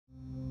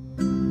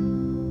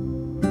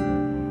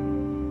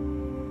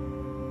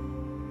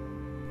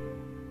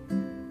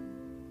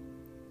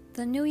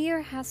The new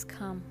year has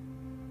come,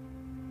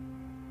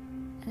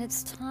 and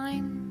it's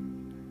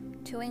time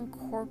to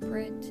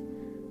incorporate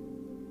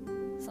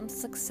some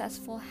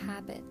successful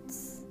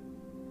habits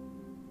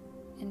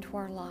into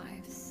our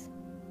lives.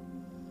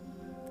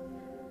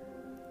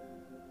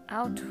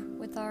 Out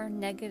with our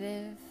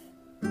negative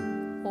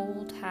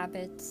old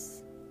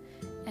habits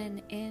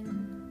and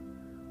in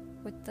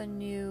with the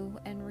new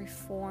and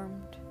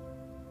reformed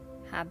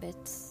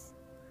habits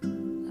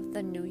of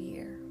the new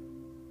year.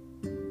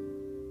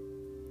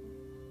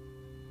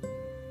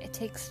 It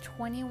takes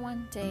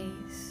 21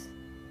 days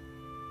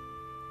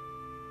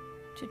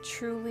to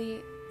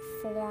truly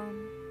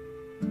form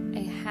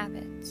a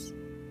habit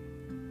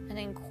and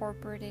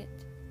incorporate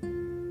it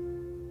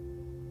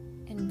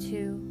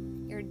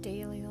into your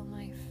daily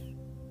life.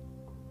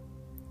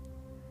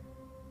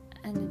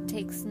 And it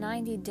takes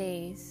 90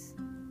 days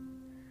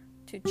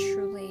to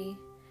truly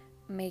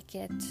make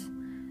it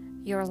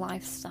your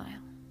lifestyle.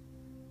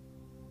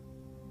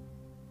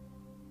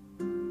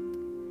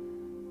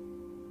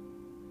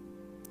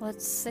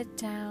 Let's sit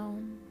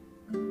down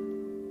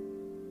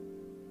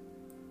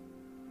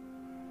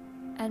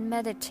and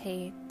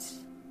meditate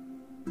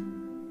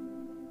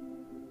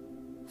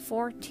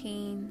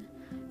 14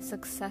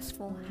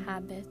 successful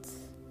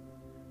habits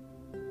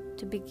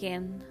to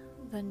begin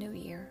the new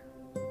year.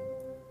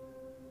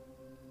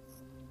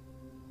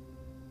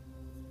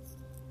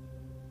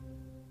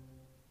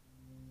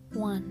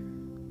 One,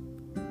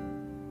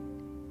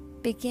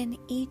 begin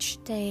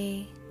each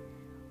day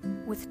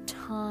with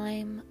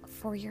time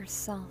for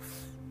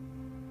yourself.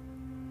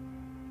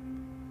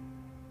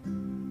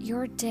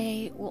 Your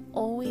day will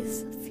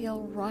always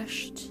feel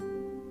rushed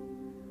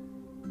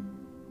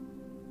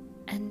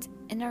and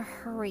in a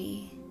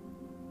hurry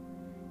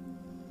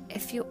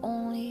if you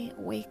only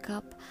wake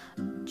up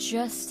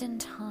just in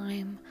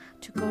time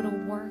to go to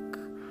work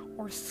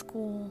or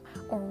school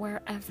or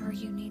wherever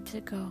you need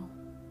to go.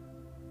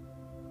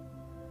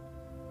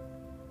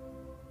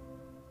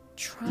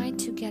 Try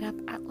to get up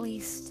at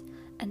least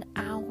an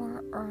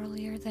hour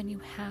earlier than you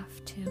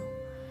have to,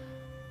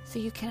 so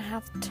you can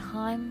have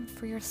time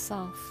for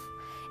yourself,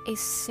 a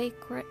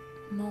sacred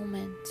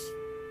moment,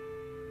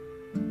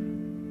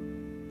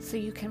 so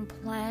you can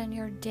plan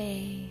your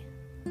day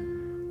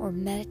or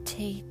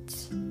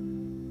meditate,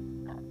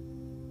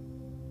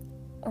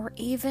 or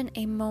even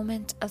a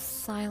moment of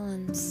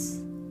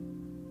silence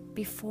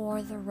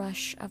before the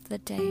rush of the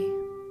day.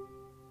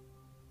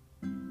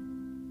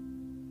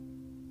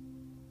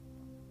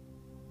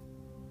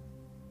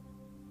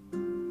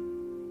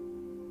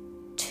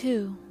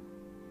 2,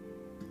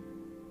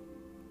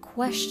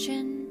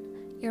 question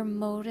your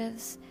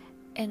motives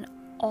in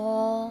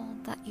all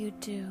that you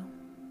do.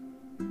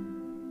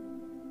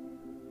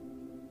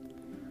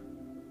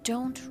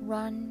 Don't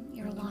run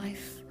your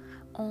life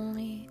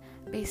only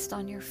based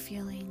on your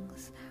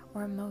feelings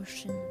or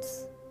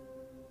emotions.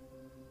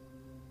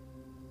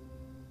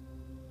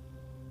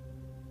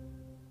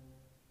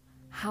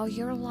 How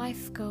your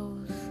life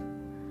goes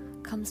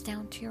comes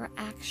down to your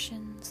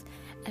actions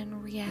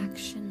and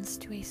reactions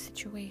to a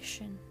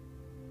situation.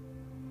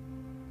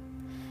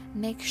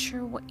 Make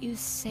sure what you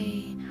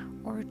say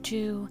or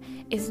do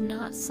is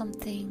not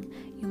something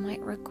you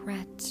might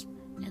regret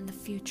in the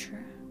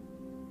future.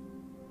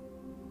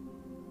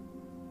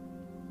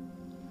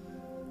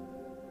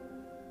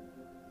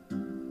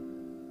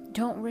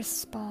 Don't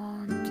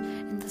respond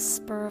in the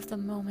spur of the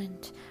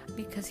moment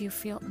because you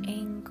feel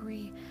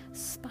angry,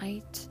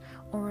 spite,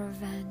 or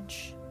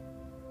revenge.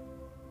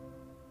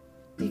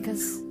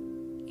 Because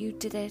you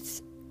did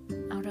it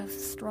out of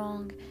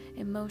strong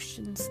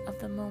emotions of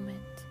the moment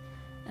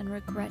and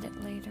regret it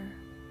later.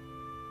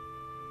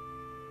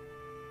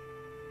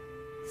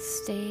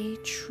 Stay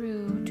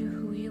true to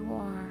who you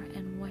are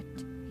and what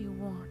you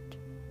want.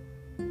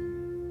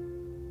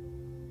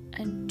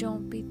 And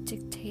don't be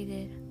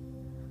dictated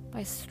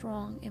by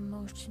strong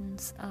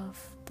emotions of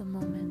the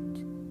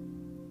moment.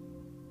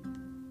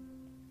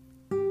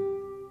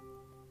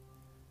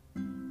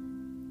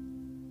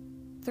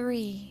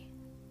 3,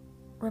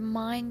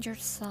 remind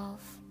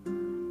yourself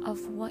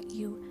of what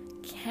you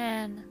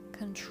can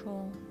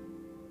control.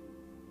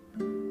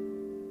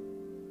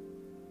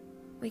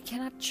 We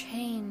cannot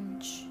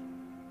change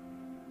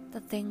the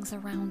things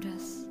around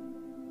us.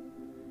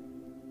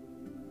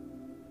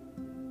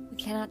 We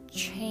cannot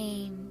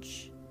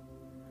change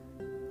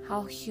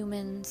how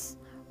humans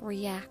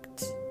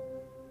react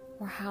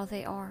or how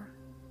they are.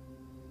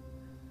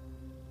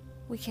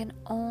 We can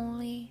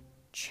only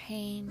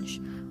change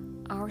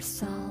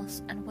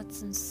ourselves and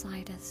what's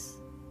inside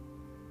us.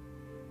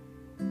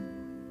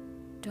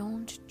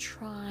 Don't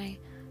try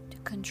to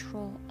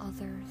control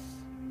others.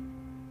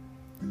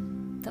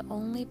 The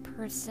only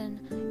person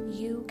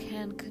you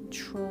can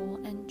control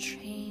and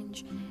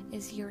change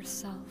is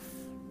yourself.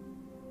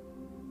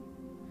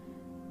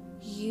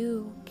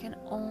 You can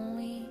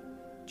only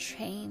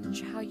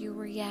change how you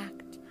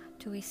react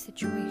to a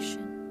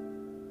situation.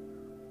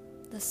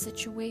 The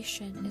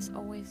situation is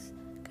always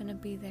going to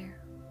be there.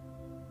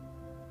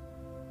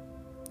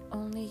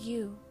 Only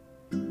you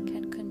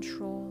can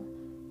control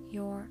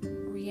your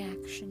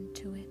reaction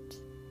to it.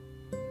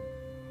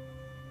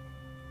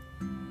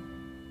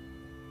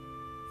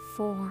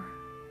 4.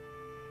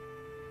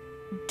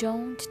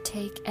 Don't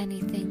take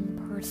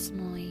anything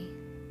personally.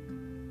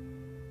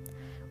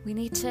 We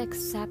need to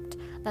accept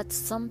that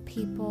some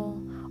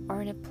people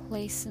are in a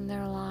place in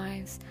their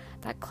lives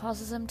that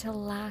causes them to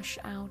lash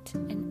out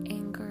in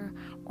anger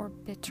or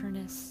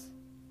bitterness.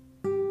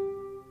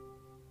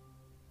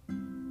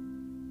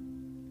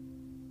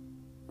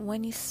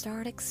 When you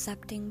start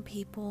accepting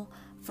people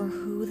for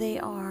who they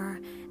are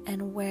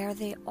and where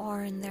they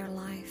are in their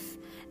life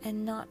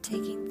and not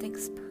taking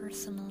things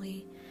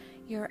personally,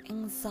 your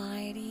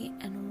anxiety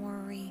and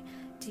worry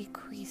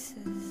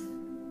decreases.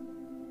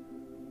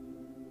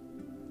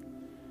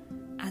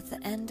 At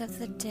the end of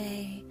the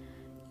day,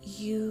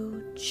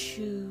 you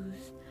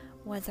choose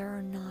whether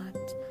or not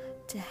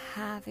to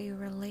have a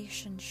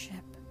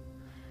relationship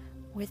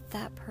with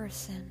that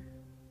person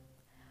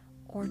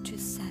or to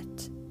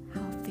set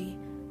healthy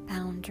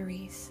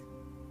boundaries.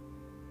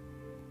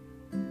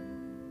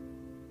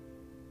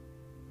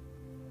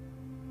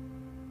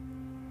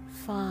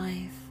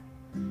 5.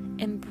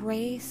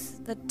 Embrace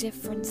the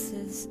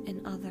differences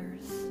in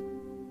others.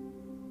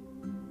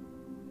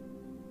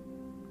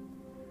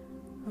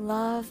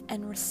 Love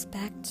and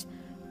respect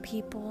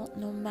people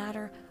no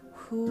matter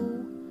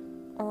who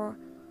or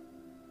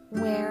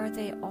where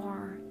they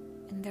are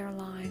in their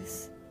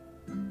lives.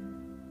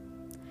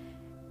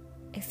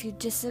 If you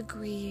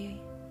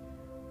disagree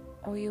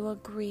or you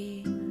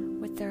agree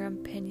with their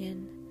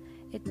opinion,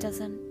 it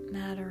doesn't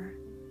matter.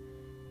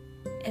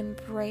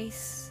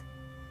 Embrace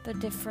the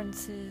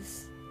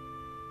differences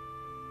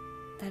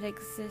that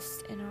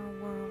exist in our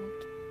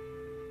world.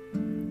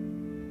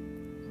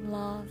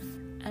 Love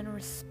and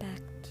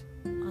respect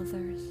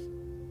others.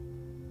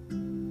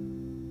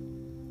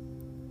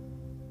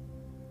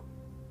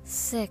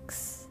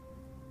 6.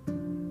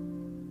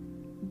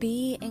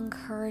 Be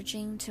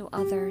encouraging to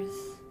others.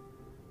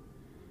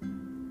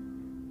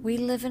 We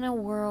live in a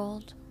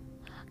world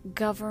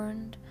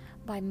governed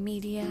by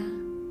media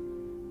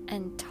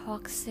and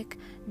toxic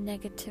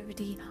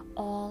negativity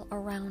all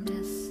around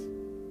us.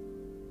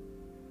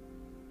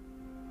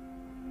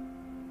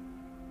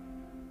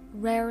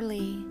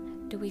 Rarely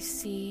do we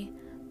see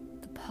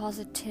the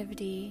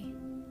positivity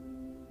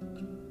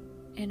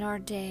in our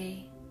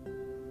day.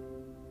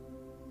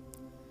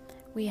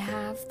 We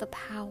have the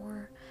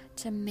power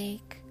to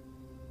make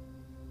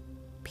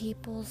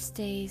people's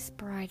days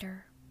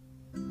brighter.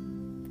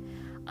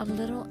 A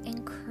little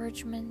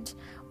encouragement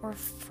or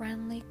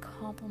friendly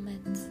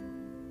compliment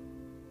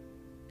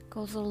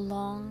goes a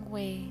long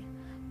way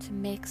to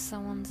make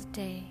someone's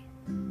day.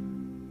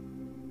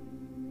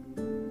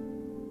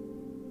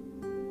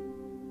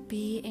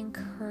 Be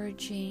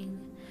encouraging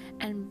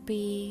and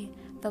be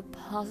the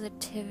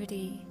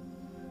positivity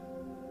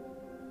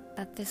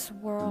that this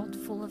world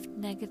full of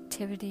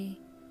negativity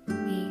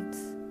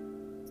needs.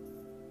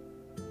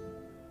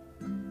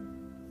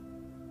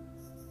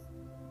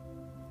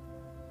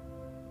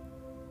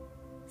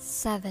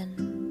 7.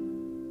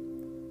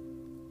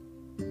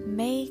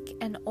 Make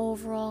an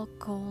overall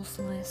goals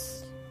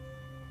list.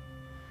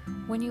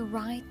 When you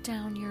write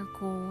down your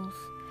goals,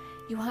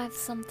 you have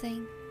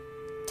something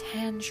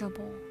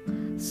tangible,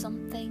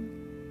 something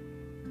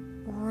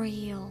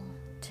real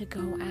to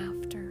go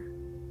after.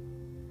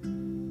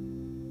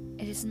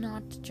 It is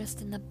not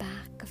just in the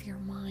back of your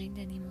mind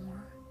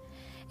anymore.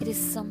 It is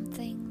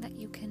something that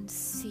you can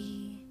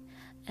see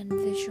and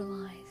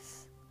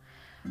visualize.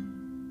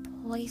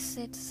 Place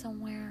it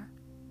somewhere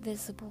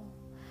visible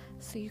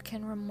so you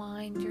can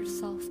remind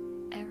yourself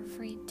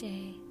every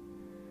day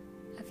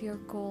of your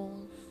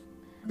goals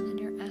and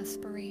your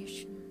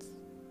aspirations.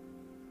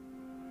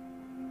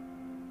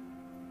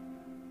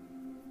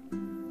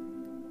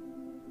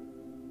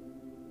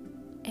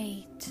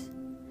 8.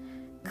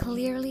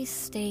 Clearly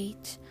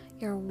state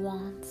your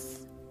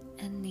wants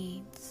and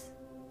needs.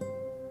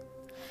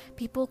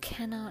 People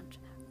cannot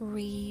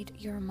read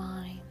your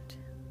mind.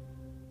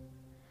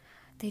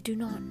 They do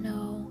not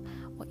know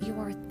what you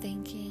are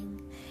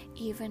thinking,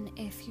 even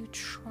if you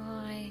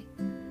try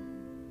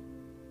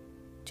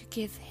to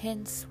give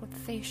hints with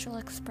facial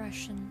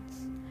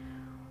expressions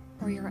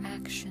or your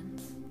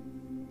actions.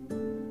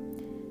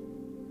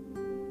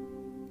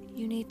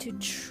 You need to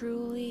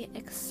truly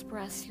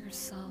express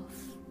yourself,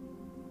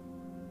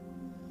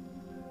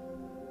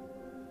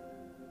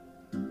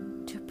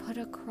 to put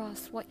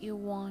across what you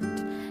want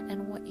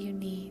and what you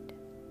need.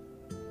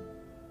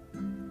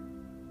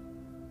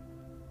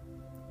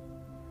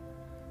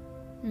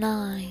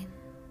 9.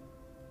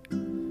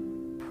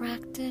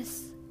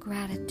 Practice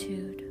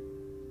gratitude.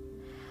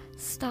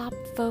 Stop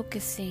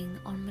focusing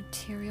on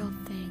material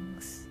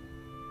things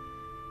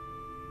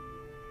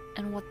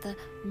and what the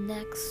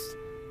next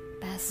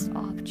best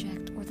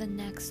object or the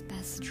next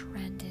best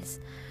trend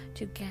is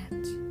to get.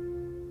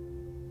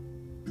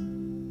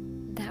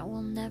 That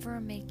will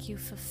never make you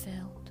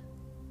fulfilled.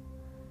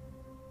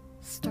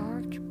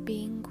 Start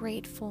being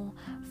grateful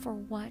for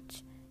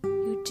what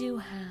you do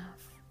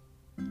have.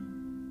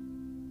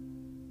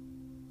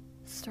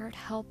 Start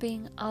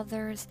helping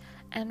others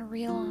and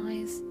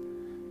realize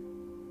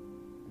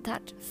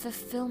that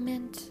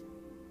fulfillment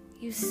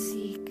you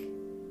seek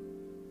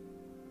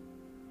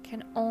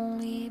can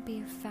only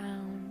be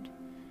found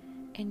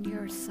in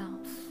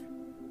yourself.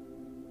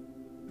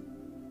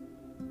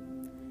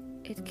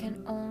 It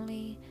can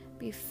only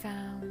be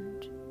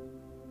found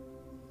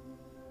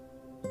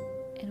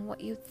in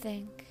what you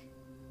think,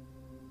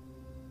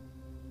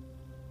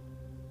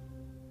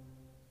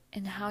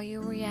 in how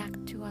you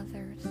react to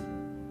others,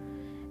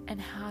 and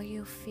how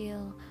you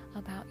feel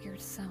about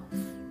yourself.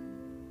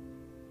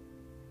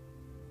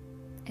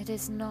 It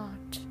is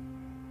not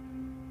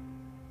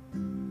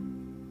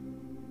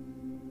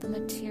the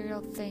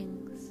material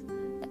things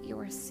that you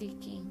are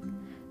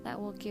seeking that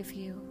will give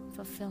you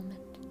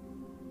fulfillment.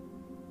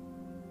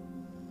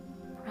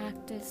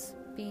 Practice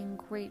being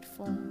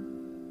grateful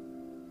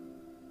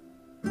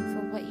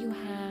for what you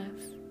have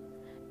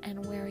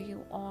and where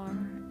you are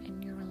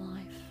in your life.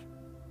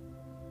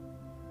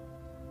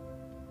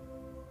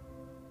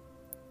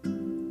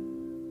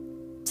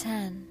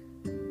 10.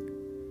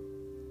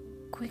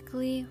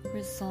 Quickly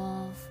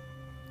resolve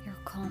your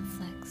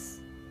conflicts.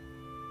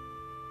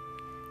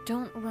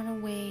 Don't run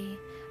away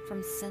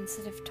from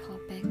sensitive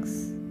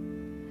topics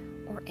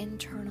or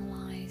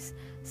internalize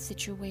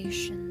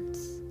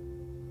situations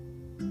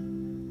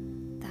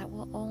that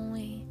will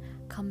only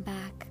come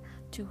back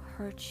to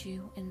hurt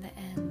you in the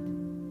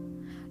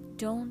end.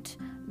 Don't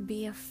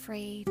be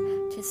afraid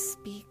to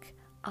speak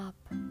up.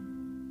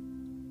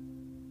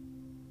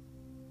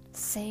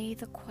 Say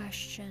the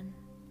question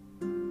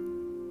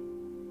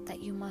that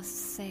you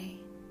must say.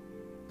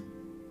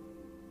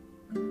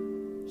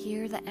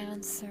 Hear the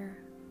answer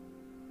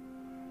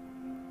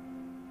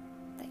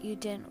that you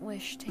didn't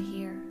wish to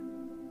hear.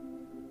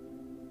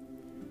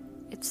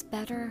 It's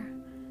better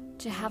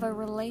to have a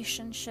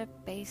relationship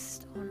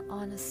based on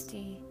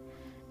honesty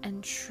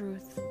and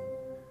truth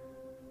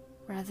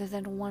rather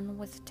than one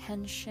with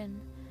tension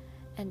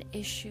and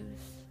issues.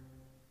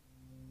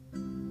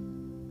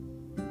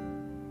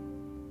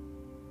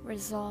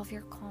 Resolve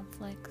your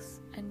conflicts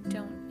and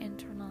don't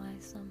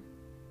internalize them.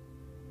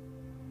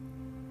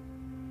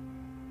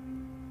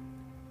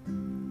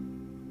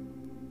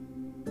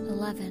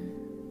 11.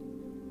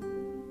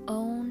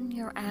 Own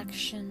your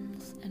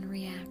actions and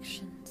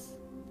reactions.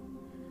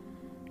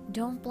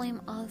 Don't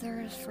blame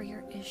others for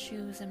your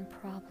issues and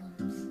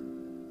problems.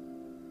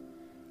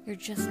 You're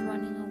just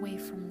running away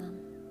from them.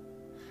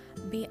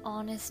 Be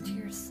honest to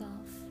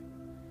yourself.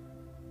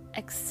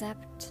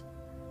 Accept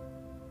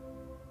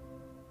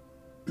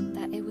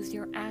that it was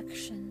your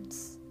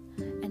actions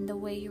and the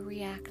way you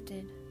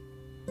reacted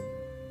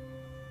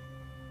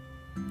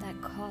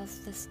that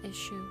caused this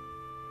issue.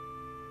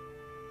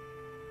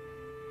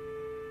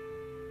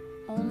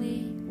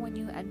 Only when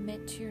you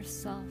admit to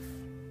yourself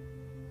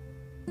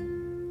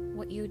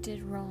what you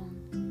did wrong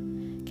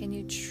can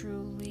you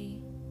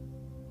truly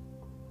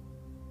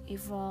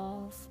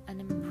evolve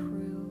and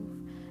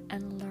improve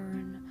and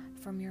learn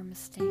from your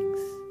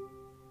mistakes.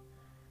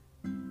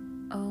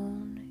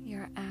 Own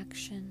your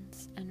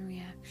actions and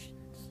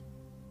reactions.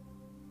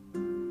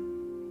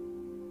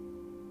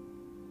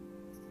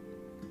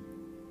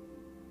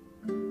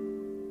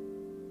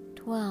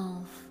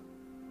 12.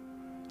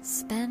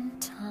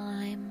 Spend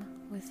time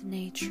with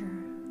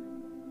nature.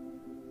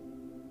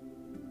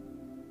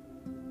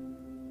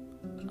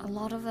 A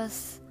lot of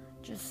us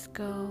just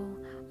go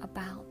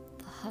about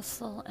the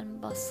hustle and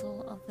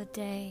bustle of the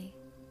day,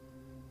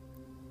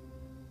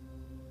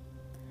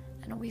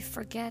 and we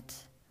forget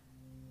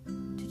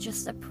to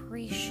just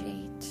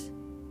appreciate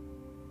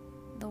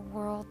the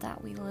world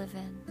that we live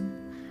in,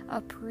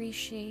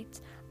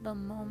 appreciate the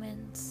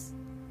moments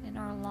in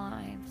our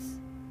lives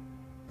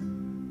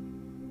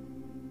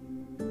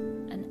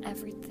and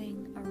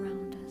everything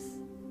around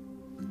us.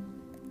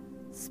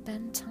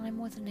 Spend time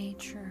with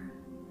nature,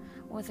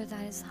 whether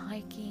that is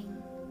hiking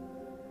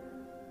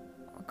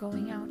or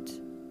going out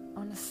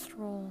on a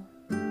stroll.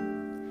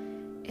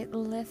 It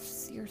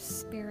lifts your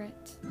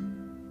spirit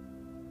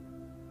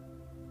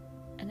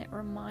and it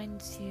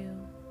reminds you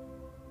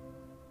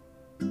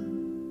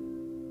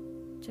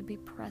to be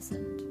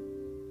present.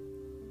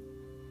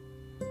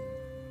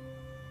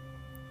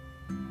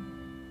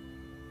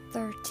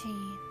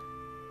 13.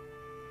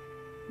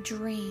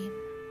 Dream.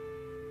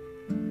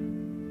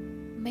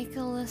 Make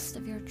a list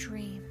of your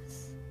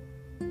dreams.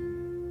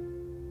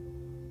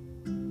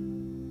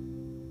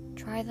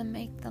 Try to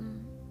make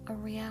them a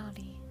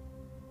reality.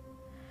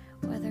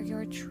 Whether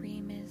your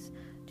dream is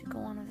to go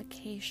on a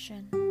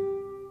vacation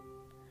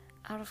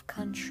out of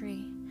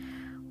country,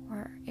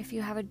 or if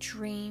you have a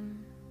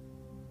dream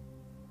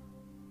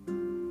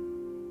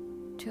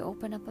to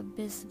open up a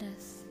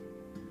business,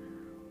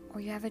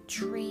 or you have a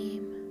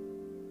dream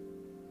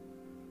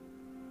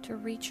to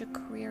reach a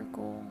career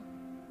goal,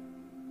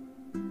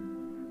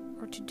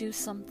 or to do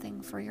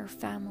something for your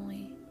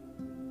family.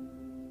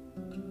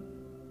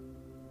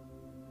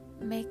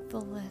 Make the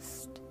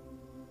list.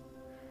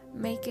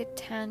 Make it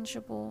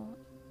tangible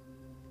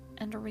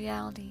and a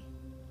reality.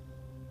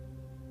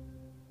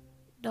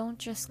 Don't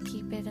just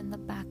keep it in the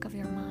back of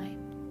your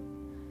mind.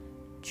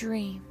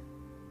 Dream.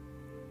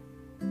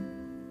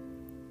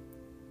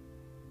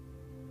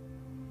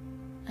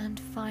 And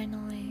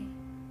finally,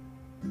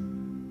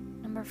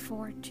 number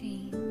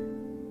 14,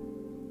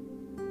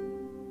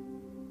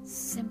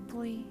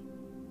 simply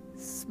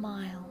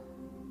smile.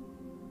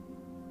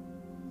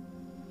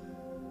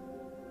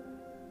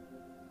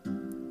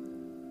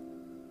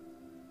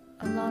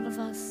 A lot of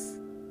us,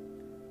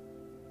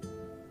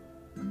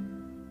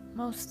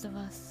 most of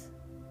us,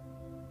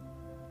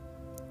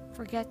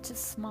 forget to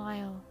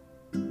smile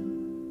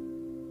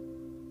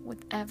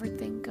with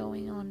everything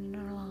going on in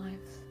our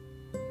lives.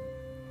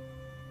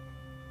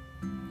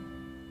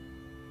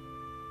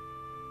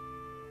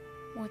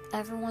 With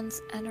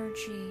everyone's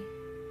energy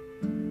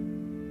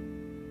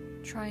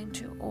trying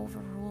to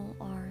overrule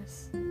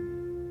ours.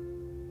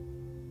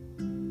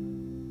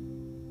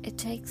 It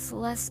takes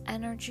less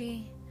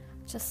energy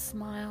to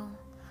smile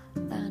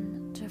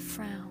than to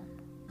frown.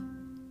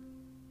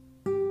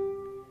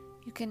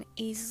 You can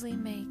easily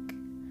make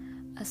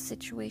a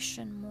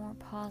situation more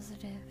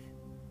positive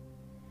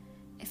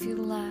if you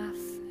laugh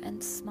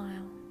and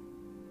smile.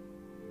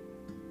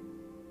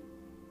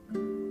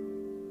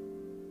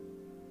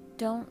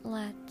 Don't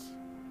let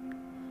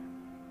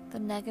the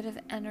negative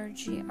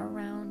energy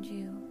around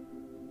you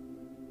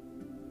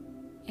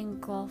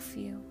engulf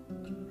you.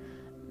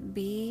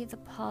 Be the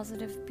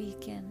positive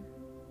beacon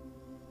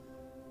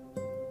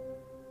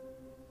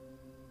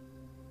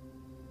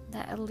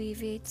that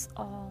alleviates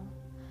all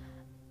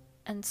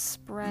and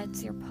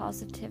spreads your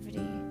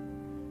positivity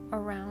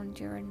around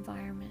your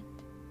environment.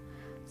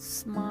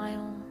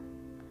 Smile,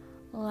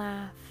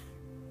 laugh,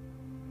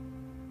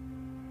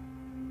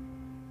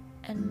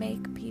 and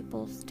make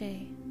people's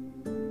day.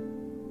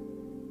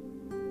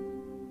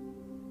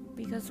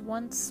 Because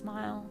one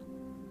smile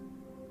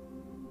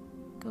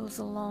goes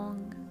a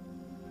long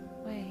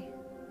way.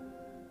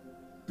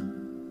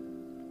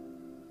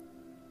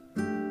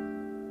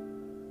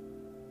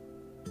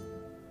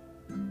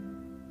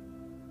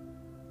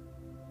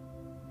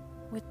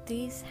 With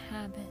these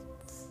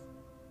habits,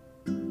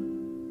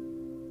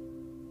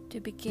 to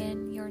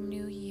begin your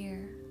new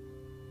year,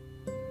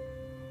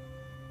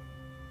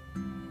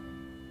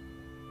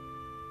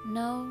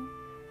 know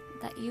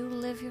that you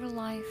live your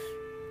life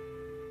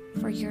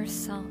for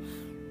yourself.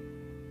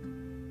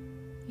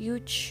 You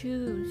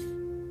choose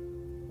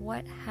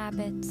what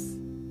habits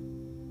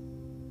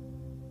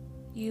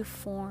you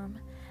form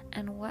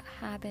and what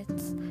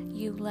habits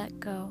you let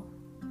go.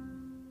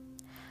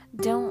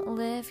 Don't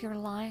live your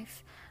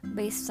life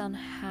based on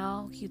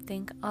how you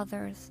think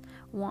others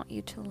want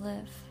you to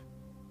live.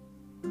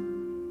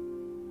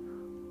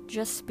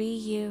 Just be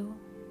you.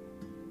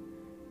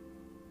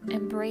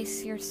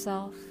 Embrace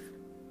yourself.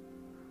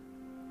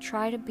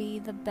 Try to be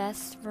the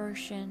best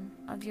version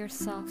of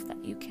yourself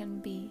that you can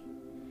be.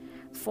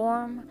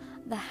 Form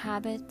the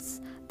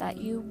habits that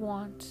you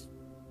want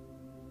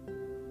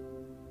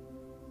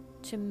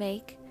to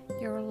make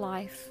your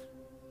life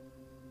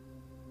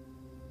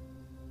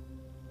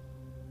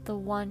the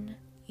one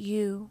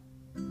you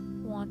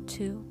want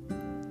to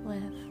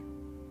live.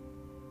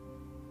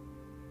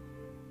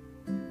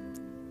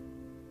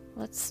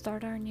 Let's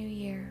start our new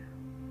year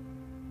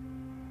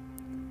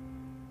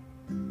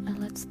and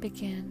let's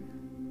begin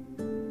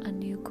a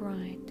new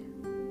grind.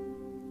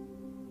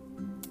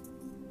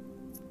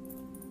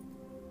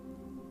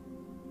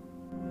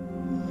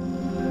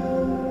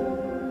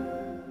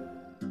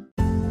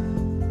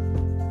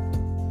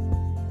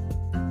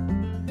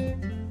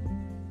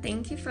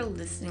 Thank you for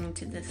listening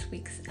to this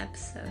week's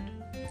episode.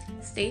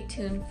 Stay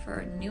tuned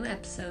for new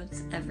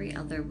episodes every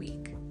other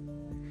week.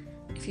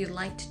 If you'd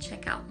like to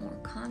check out more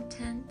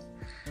content,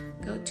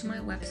 go to my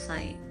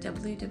website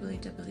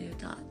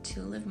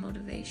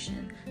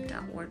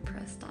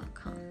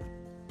www.tolivemotivation.wordpress.com.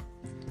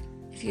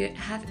 If you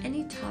have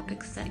any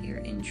topics that you're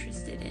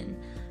interested in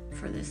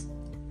for this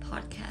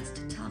podcast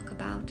to talk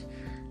about,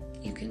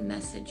 you can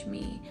message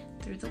me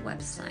through the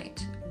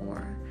website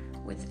or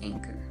with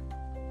Anchor.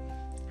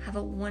 Have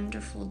a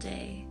wonderful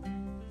day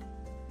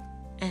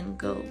and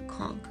go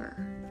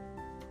conquer.